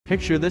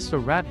Picture this, a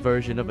rat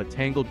version of a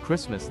tangled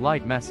Christmas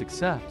light mess,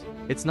 except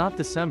it's not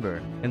December,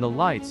 and the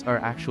lights are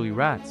actually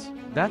rats.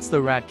 That's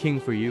the Rat King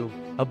for you.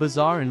 A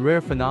bizarre and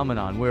rare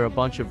phenomenon where a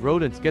bunch of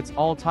rodents gets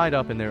all tied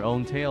up in their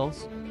own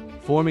tails,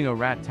 forming a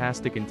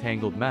rat-tastic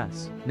entangled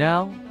mess.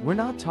 Now, we're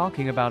not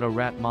talking about a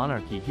rat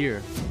monarchy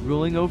here,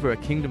 ruling over a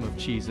kingdom of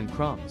cheese and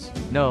crumbs.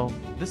 No,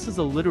 this is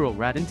a literal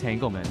rat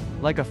entanglement,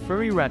 like a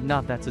furry rat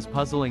knot that's as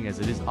puzzling as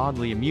it is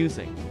oddly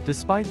amusing.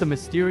 Despite the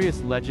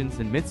mysterious legends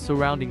and myths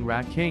surrounding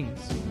rat kings,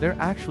 they're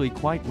actually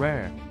quite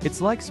rare.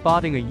 It's like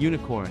spotting a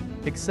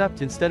unicorn,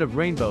 except instead of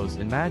rainbows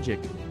and magic,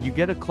 you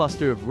get a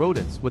cluster of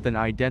rodents with an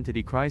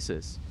identity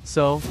crisis.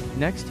 So,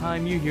 next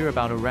time you hear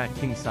about a rat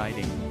king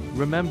sighting,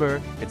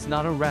 remember, it's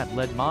not a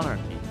rat-led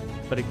monarchy,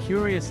 but a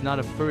curious knot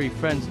of furry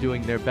friends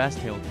doing their best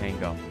tail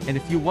tango. And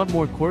if you want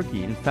more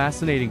quirky and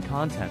fascinating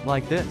content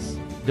like this,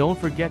 don't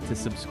forget to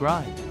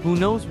subscribe. Who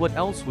knows what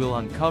else we'll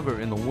uncover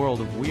in the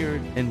world of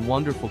weird and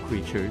wonderful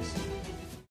creatures.